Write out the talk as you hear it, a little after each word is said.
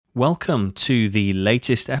Welcome to the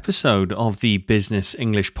latest episode of the Business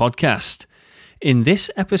English Podcast. In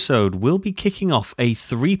this episode, we'll be kicking off a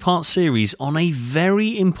 3-part series on a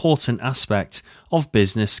very important aspect of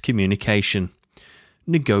business communication: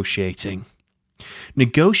 negotiating.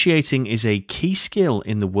 Negotiating is a key skill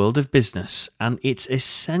in the world of business, and it's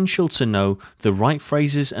essential to know the right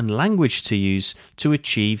phrases and language to use to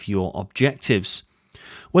achieve your objectives.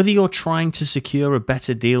 Whether you're trying to secure a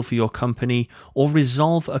better deal for your company or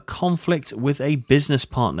resolve a conflict with a business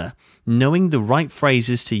partner, knowing the right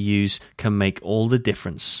phrases to use can make all the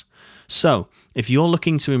difference. So, if you're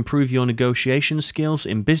looking to improve your negotiation skills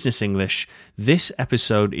in business English, this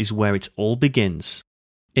episode is where it all begins.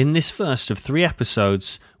 In this first of 3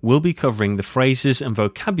 episodes, we'll be covering the phrases and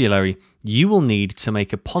vocabulary you will need to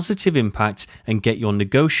make a positive impact and get your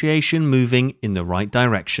negotiation moving in the right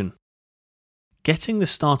direction. Getting the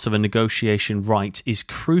start of a negotiation right is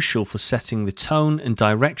crucial for setting the tone and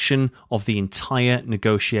direction of the entire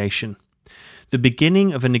negotiation. The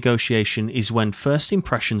beginning of a negotiation is when first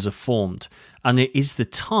impressions are formed, and it is the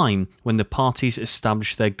time when the parties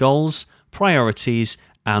establish their goals, priorities,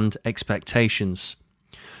 and expectations.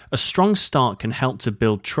 A strong start can help to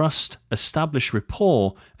build trust, establish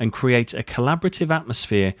rapport, and create a collaborative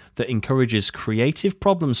atmosphere that encourages creative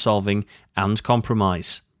problem solving and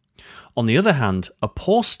compromise. On the other hand, a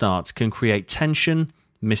poor start can create tension,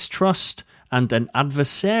 mistrust, and an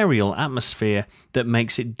adversarial atmosphere that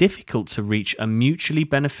makes it difficult to reach a mutually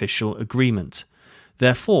beneficial agreement.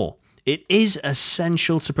 Therefore, it is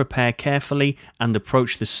essential to prepare carefully and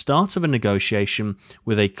approach the start of a negotiation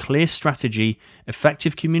with a clear strategy,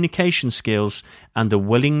 effective communication skills, and a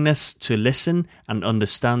willingness to listen and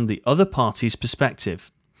understand the other party's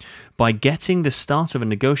perspective. By getting the start of a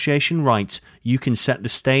negotiation right, you can set the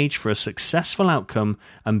stage for a successful outcome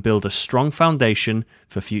and build a strong foundation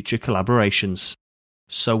for future collaborations.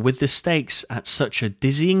 So with the stakes at such a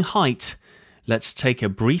dizzying height, let's take a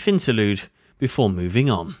brief interlude before moving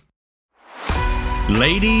on.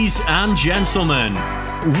 Ladies and gentlemen,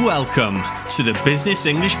 welcome to the Business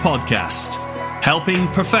English Podcast, helping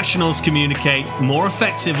professionals communicate more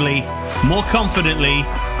effectively, more confidently,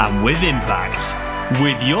 and with impact.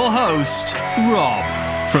 With your host,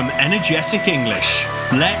 Rob, from Energetic English.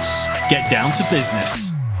 Let's get down to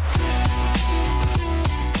business.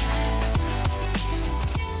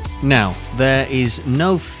 Now, there is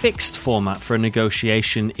no fixed format for a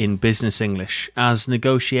negotiation in business English, as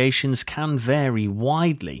negotiations can vary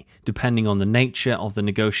widely depending on the nature of the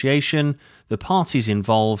negotiation, the parties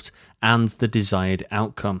involved, and the desired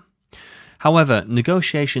outcome. However,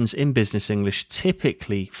 negotiations in business English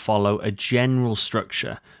typically follow a general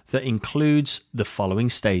structure that includes the following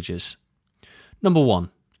stages. Number 1,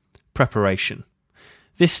 preparation.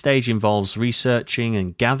 This stage involves researching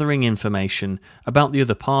and gathering information about the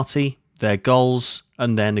other party, their goals,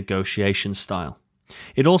 and their negotiation style.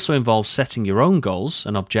 It also involves setting your own goals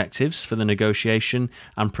and objectives for the negotiation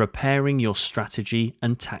and preparing your strategy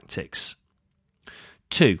and tactics.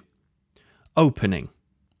 2, opening.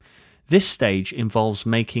 This stage involves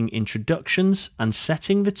making introductions and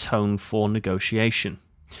setting the tone for negotiation.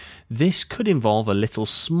 This could involve a little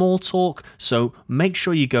small talk, so make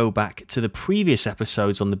sure you go back to the previous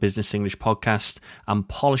episodes on the Business English Podcast and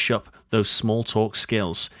polish up those small talk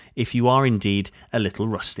skills if you are indeed a little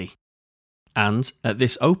rusty. And at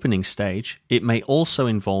this opening stage, it may also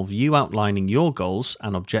involve you outlining your goals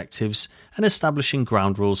and objectives and establishing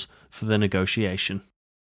ground rules for the negotiation.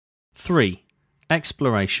 3,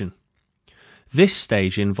 exploration. This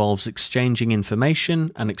stage involves exchanging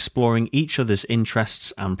information and exploring each other's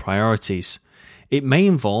interests and priorities. It may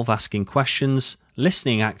involve asking questions,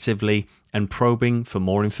 listening actively, and probing for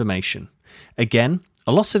more information. Again,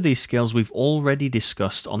 a lot of these skills we've already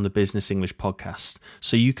discussed on the Business English Podcast,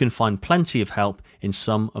 so you can find plenty of help in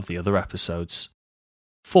some of the other episodes.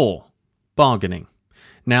 4, bargaining.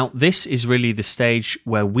 Now, this is really the stage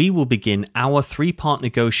where we will begin our 3-part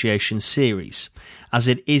negotiation series, as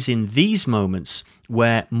it is in these moments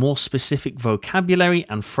where more specific vocabulary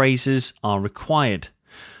and phrases are required.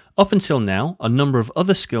 Up until now, a number of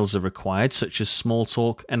other skills are required, such as small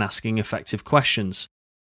talk and asking effective questions,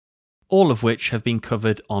 all of which have been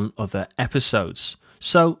covered on other episodes.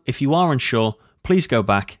 So, if you are unsure, please go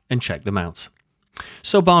back and check them out.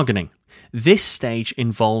 So, bargaining. This stage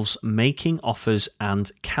involves making offers and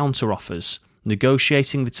counter-offers,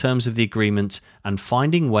 negotiating the terms of the agreement, and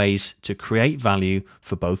finding ways to create value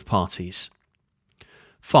for both parties.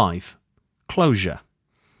 5, closure.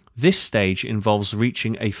 This stage involves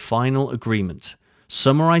reaching a final agreement,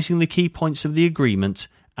 summarizing the key points of the agreement,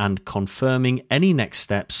 and confirming any next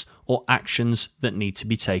steps or actions that need to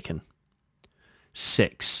be taken.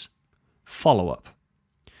 6. Follow-up.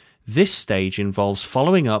 This stage involves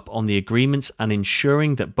following up on the agreement and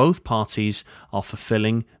ensuring that both parties are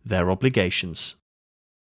fulfilling their obligations.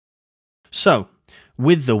 So,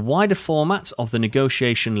 with the wider format of the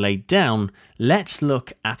negotiation laid down, let's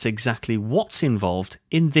look at exactly what's involved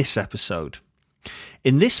in this episode.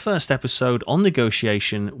 In this first episode on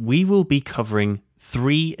negotiation, we will be covering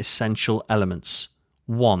 3 essential elements.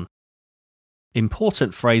 1.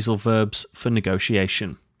 Important phrasal verbs for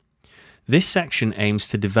negotiation. This section aims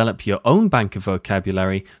to develop your own bank of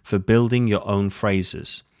vocabulary for building your own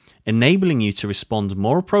phrases, enabling you to respond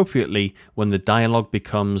more appropriately when the dialogue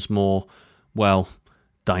becomes more,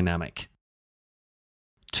 dynamic.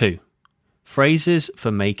 2. Phrases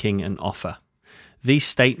for making an offer. These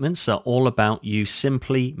statements are all about you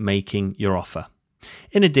simply making your offer,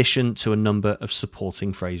 in addition to a number of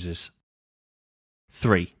supporting phrases.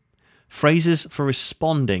 3. Phrases for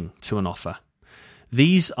responding to an offer.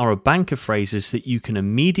 These are a bank of phrases that you can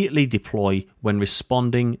immediately deploy when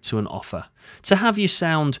responding to an offer, to have you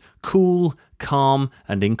sound cool, calm,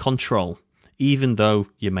 and in control, even though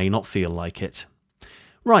you may not feel like it.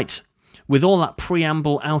 Right, with all that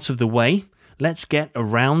preamble out of the way, let's get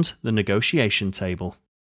around the negotiation table.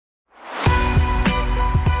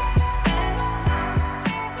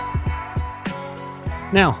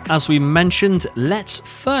 Now, as we mentioned, let's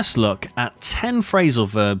first look at 10 phrasal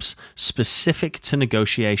verbs specific to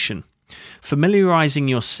negotiation. Familiarizing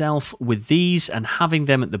yourself with these and having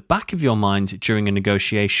them at the back of your mind during a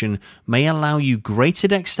negotiation may allow you greater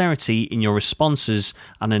dexterity in your responses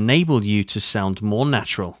and enable you to sound more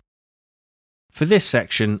natural. For this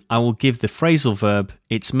section, I will give the phrasal verb,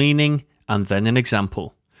 its meaning, and then an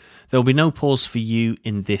example. There will be no pause for you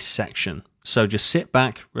in this section, so just sit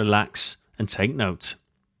back, relax, and take note.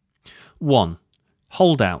 1.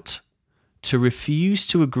 Hold out. To refuse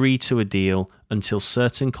to agree to a deal until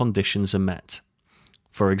certain conditions are met.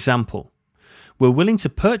 For example, we're willing to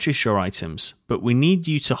purchase your items, but we need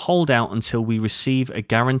you to hold out until we receive a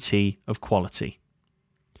guarantee of quality.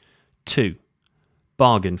 2.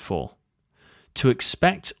 Bargain for. To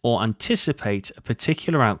expect or anticipate a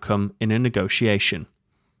particular outcome in a negotiation.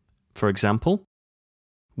 For example,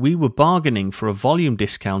 we were bargaining for a volume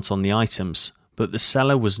discount on the items, but the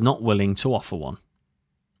seller was not willing to offer one.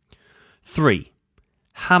 3.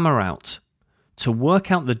 Hammer out. To work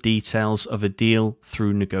out the details of a deal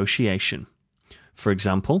through negotiation. For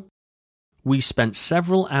example, we spent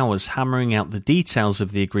several hours hammering out the details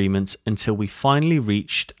of the agreement until we finally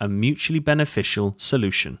reached a mutually beneficial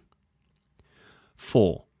solution.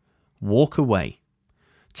 4. Walk away.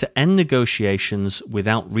 To end negotiations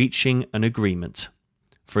without reaching an agreement.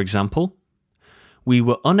 For example, we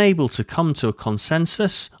were unable to come to a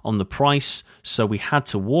consensus on the price, so we had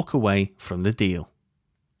to walk away from the deal.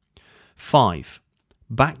 5.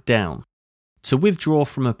 Back down. To withdraw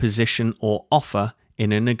from a position or offer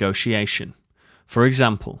in a negotiation. For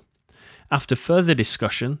example, after further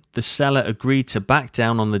discussion, the seller agreed to back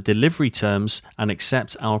down on the delivery terms and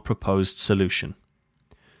accept our proposed solution.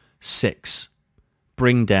 6.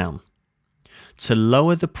 Bring down. To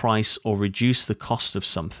lower the price or reduce the cost of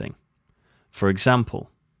something. For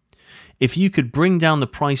example, if you could bring down the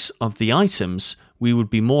price of the items, we would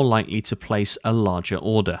be more likely to place a larger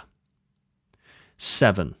order.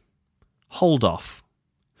 7. Hold off.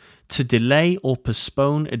 To delay or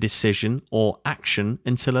postpone a decision or action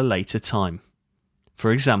until a later time.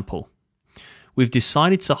 For example, we've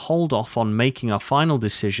decided to hold off on making our final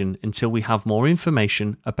decision until we have more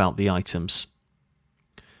information about the items.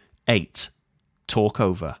 8. Talk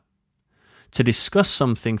over. To discuss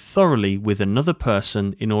something thoroughly with another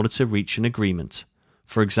person in order to reach an agreement.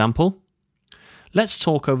 For example, let's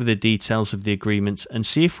talk over the details of the agreement and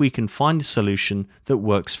see if we can find a solution that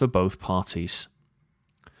works for both parties.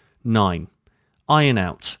 9. Iron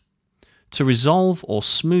out. To resolve or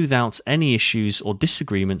smooth out any issues or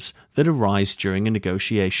disagreements that arise during a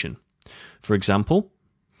negotiation. For example,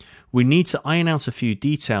 we need to iron out a few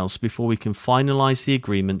details before we can finalize the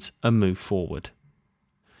agreement and move forward.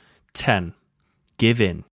 10. Give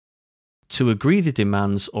in. To agree the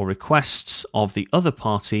demands or requests of the other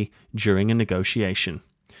party during a negotiation.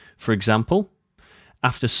 For example,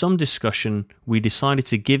 after some discussion, we decided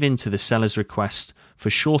to give in to the seller's request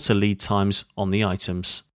for shorter lead times on the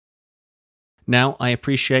items. Now, I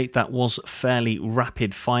appreciate that was fairly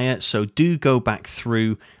rapid fire, so do go back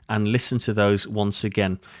through and listen to those once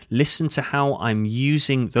again. Listen to how I'm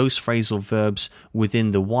using those phrasal verbs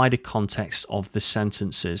within the wider context of the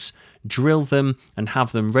sentences. Drill them and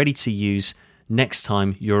have them ready to use next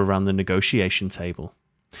time you're around the negotiation table.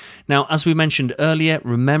 Now, as we mentioned earlier,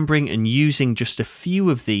 remembering and using just a few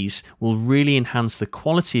of these will really enhance the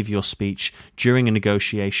quality of your speech during a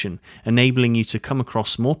negotiation, enabling you to come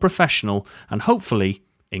across more professional and hopefully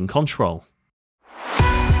in control.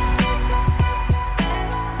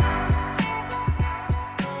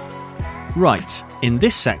 Right, in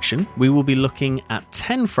this section, we will be looking at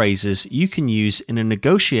 10 phrases you can use in a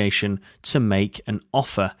negotiation to make an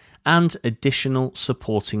offer and additional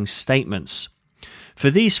supporting statements. For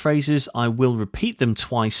these phrases, I will repeat them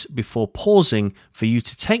twice before pausing for you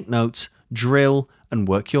to take note, drill, and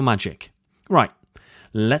work your magic. Right,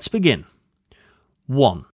 let's begin.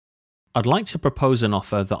 1. I'd like to propose an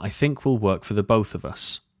offer that I think will work for the both of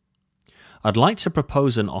us. I'd like to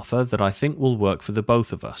propose an offer that I think will work for the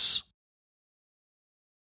both of us.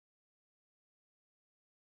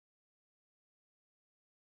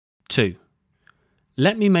 2.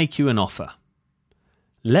 Let me make you an offer.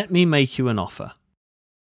 Let me make you an offer.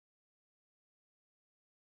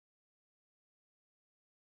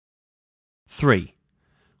 3.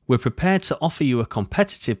 We're prepared to offer you a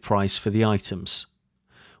competitive price for the items.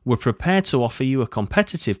 We're prepared to offer you a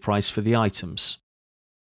competitive price for the items.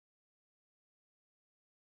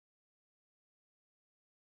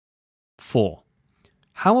 4.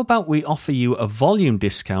 How about we offer you a volume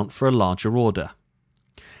discount for a larger order?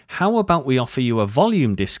 How about we offer you a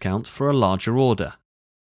volume discount for a larger order?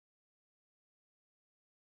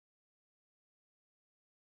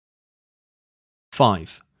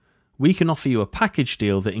 5. We can offer you a package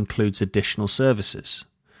deal that includes additional services.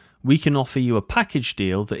 We can offer you a package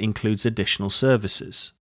deal that includes additional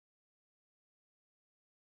services.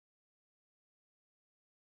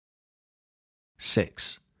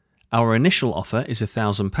 6. Our initial offer is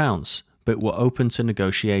 £1,000, but we're open to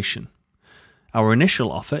negotiation. Our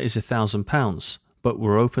initial offer is £1,000, but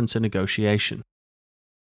we're open to negotiation.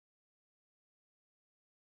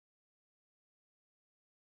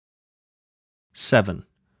 7.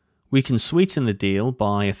 We can sweeten the deal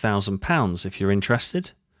by £1,000 if you're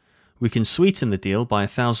interested. We can sweeten the deal by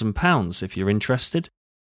 £1,000 if you're interested.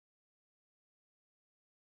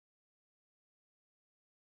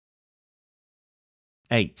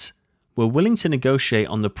 8. We're willing to negotiate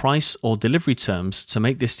on the price or delivery terms to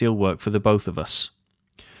make this deal work for the both of us.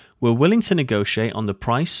 We're willing to negotiate on the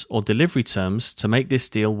price or delivery terms to make this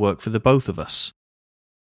deal work for the both of us.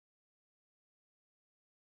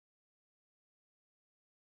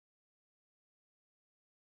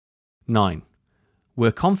 9.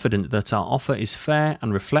 We're confident that our offer is fair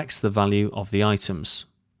and reflects the value of the items.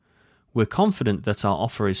 We're confident that our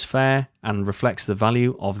offer is fair and reflects the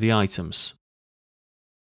value of the items.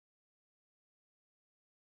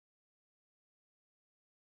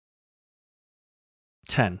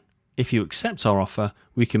 10. If you accept our offer,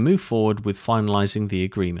 we can move forward with finalising the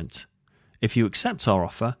agreement. If you accept our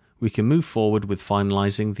offer, we can move forward with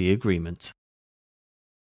finalising the agreement.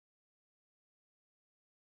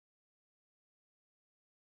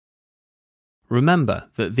 Remember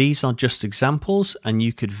that these are just examples and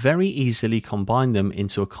you could very easily combine them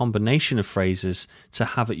into a combination of phrases to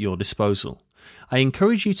have at your disposal. I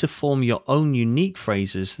encourage you to form your own unique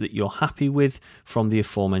phrases that you're happy with from the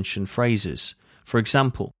aforementioned phrases. For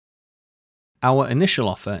example, our initial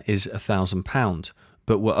offer is £1,000,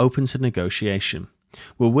 but we're open to negotiation.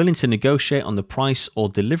 We're willing to negotiate on the price or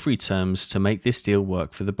delivery terms to make this deal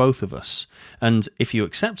work for the both of us. And if you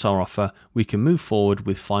accept our offer, we can move forward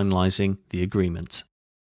with finalising the agreement.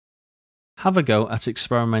 Have a go at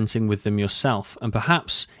experimenting with them yourself and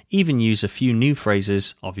perhaps even use a few new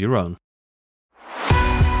phrases of your own.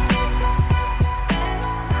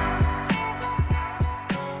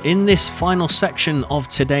 In this final section of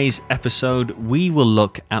today's episode, we will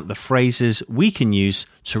look at the phrases we can use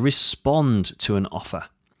to respond to an offer.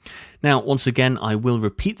 Now, once again, I will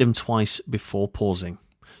repeat them twice before pausing.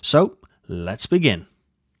 So, let's begin.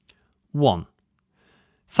 1.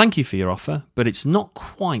 Thank you for your offer, but it's not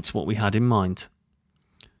quite what we had in mind.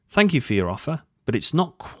 Thank you for your offer, but it's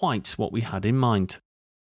not quite what we had in mind.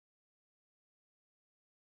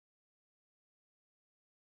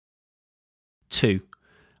 2.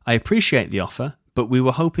 I appreciate the offer, but we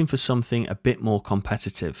were hoping for something a bit more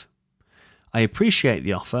competitive. I appreciate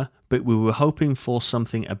the offer, but we were hoping for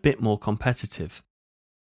something a bit more competitive.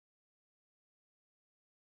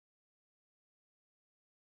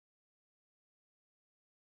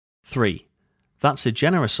 3. That's a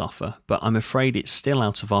generous offer, but I'm afraid it's still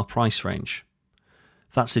out of our price range.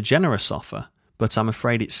 That's a generous offer, but I'm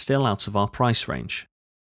afraid it's still out of our price range.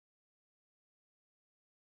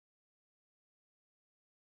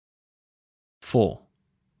 4.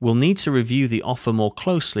 We'll need to review the offer more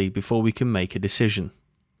closely before we can make a decision.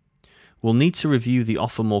 We'll need to review the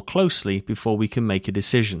offer more closely before we can make a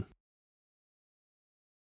decision.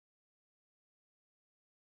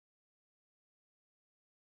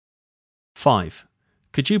 Five,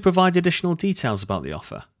 could you provide additional details about the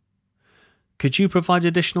offer? Could you provide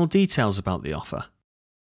additional details about the offer?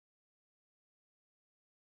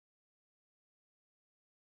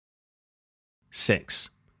 6.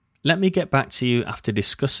 Let me get back to you after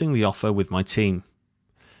discussing the offer with my team.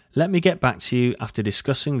 Let me get back to you after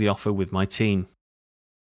discussing the offer with my team.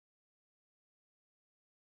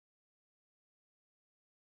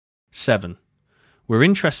 7. We're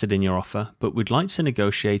interested in your offer, but we'd like to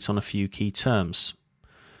negotiate on a few key terms.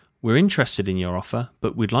 We're interested in your offer,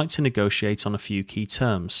 but we'd like to negotiate on a few key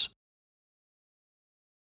terms.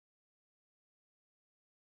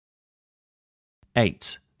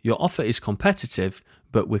 8. Your offer is competitive,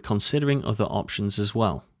 but we're considering other options as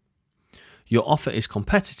well. Your offer is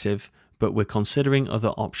competitive, but we're considering other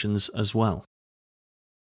options as well.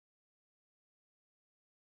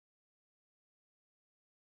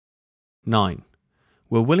 9.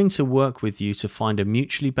 We're willing to work with you to find a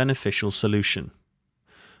mutually beneficial solution.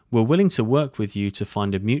 We're willing to work with you to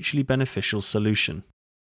find a mutually beneficial solution.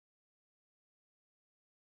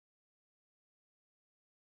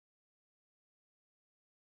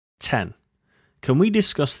 10. Can we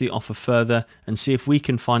discuss the offer further and see if we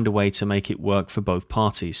can find a way to make it work for both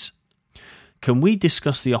parties? Can we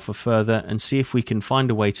discuss the offer further and see if we can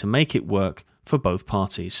find a way to make it work for both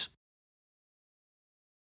parties?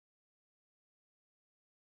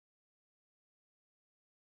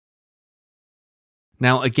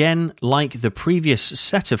 Now again, like the previous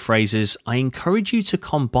set of phrases, I encourage you to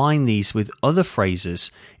combine these with other phrases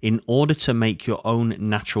in order to make your own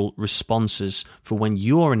natural responses for when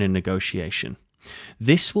you're in a negotiation.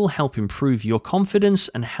 This will help improve your confidence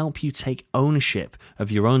and help you take ownership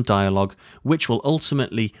of your own dialogue, which will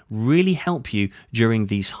ultimately really help you during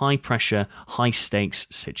these high-pressure, high-stakes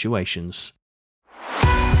situations.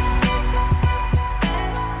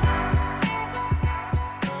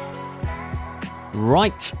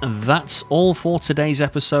 Right, that's all for today's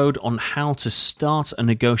episode on how to start a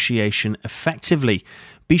negotiation effectively.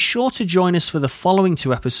 Be sure to join us for the following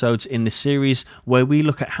 2 episodes in the series where we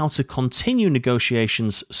look at how to continue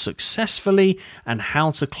negotiations successfully and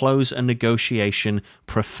how to close a negotiation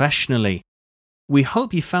professionally. We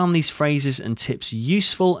hope you found these phrases and tips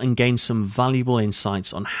useful and gained some valuable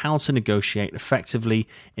insights on how to negotiate effectively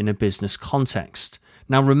in a business context.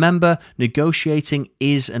 Now remember, negotiating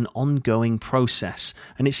is an ongoing process,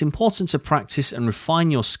 and it's important to practice and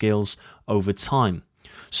refine your skills over time.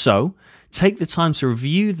 So, take the time to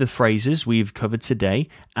review the phrases we've covered today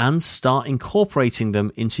and start incorporating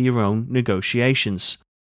them into your own negotiations.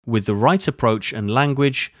 With the right approach and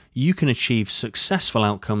language, you can achieve successful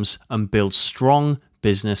outcomes and build strong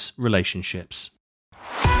business relationships.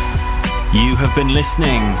 You have been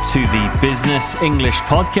listening to the Business English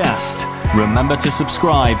Podcast. Remember to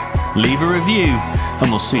subscribe, leave a review, and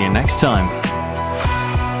we'll see you next time.